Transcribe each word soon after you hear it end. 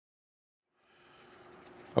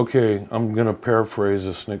Okay, I'm going to paraphrase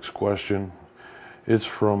this next question. It's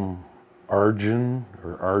from Arjun.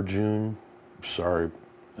 Sorry.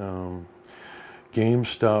 Game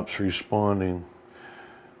stops responding.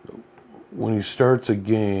 When he starts a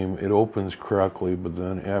game, it opens correctly, but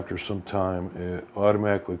then after some time, it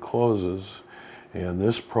automatically closes, and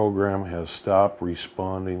this program has stopped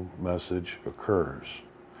responding message occurs.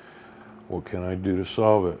 What can I do to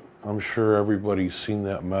solve it? I'm sure everybody's seen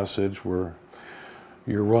that message where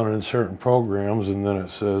you're running certain programs and then it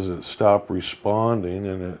says it stopped responding,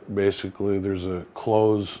 and it basically there's a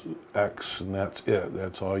close X and that's it.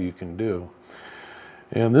 That's all you can do.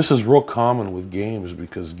 And this is real common with games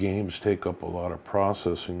because games take up a lot of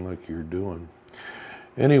processing like you're doing.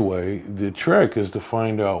 Anyway, the trick is to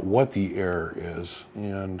find out what the error is.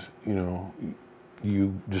 And,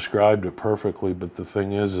 you described it perfectly, but the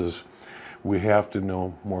thing is we have to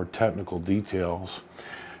know more technical details.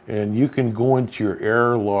 And you can go into your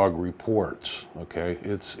error log reports, okay?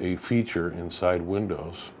 It's a feature inside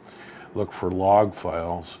Windows. Look for log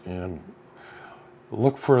files and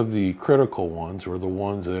look for the critical ones, or the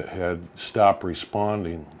ones that had stopped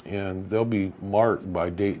responding, and they'll be marked by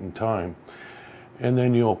date and time. And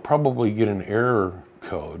then you'll probably get an error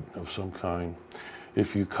code of some kind.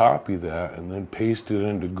 If you copy that and then paste it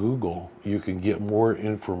into Google, you can get more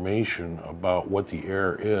information about what the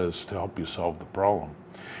error is to help you solve the problem.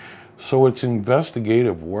 So it's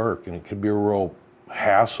investigative work, and it can be a real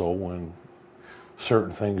hassle when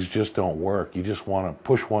certain things just don't work. You just want to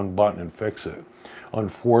push one button and fix it.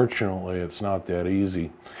 Unfortunately, it's not that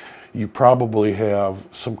easy. You probably have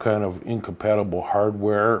some kind of incompatible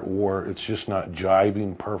hardware, or it's just not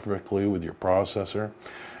jiving perfectly with your processor.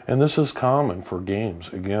 And this is common for games.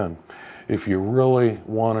 Again, if you really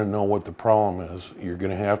want to know what the problem is, you're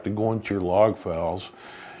going to have to go into your log files,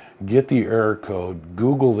 get the error code,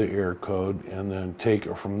 Google the error code, and then take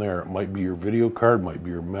it from there. It might be your video card, might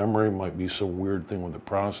be your memory, might be some weird thing with the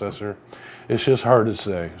processor. It's just hard to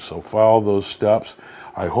say. So follow those steps.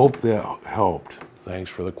 I hope that helped.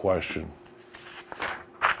 Thanks for the question.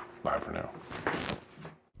 Bye for now.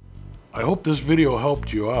 I hope this video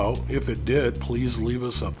helped you out. If it did, please leave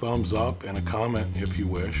us a thumbs up and a comment if you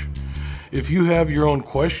wish. If you have your own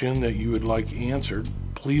question that you would like answered,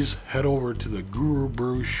 please head over to the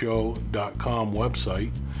gurubrewshow.com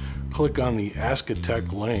website, click on the Ask a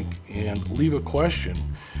Tech link, and leave a question,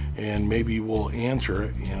 and maybe we'll answer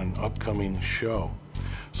it in an upcoming show.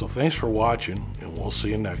 So thanks for watching, and we'll see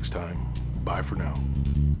you next time. Bye for now.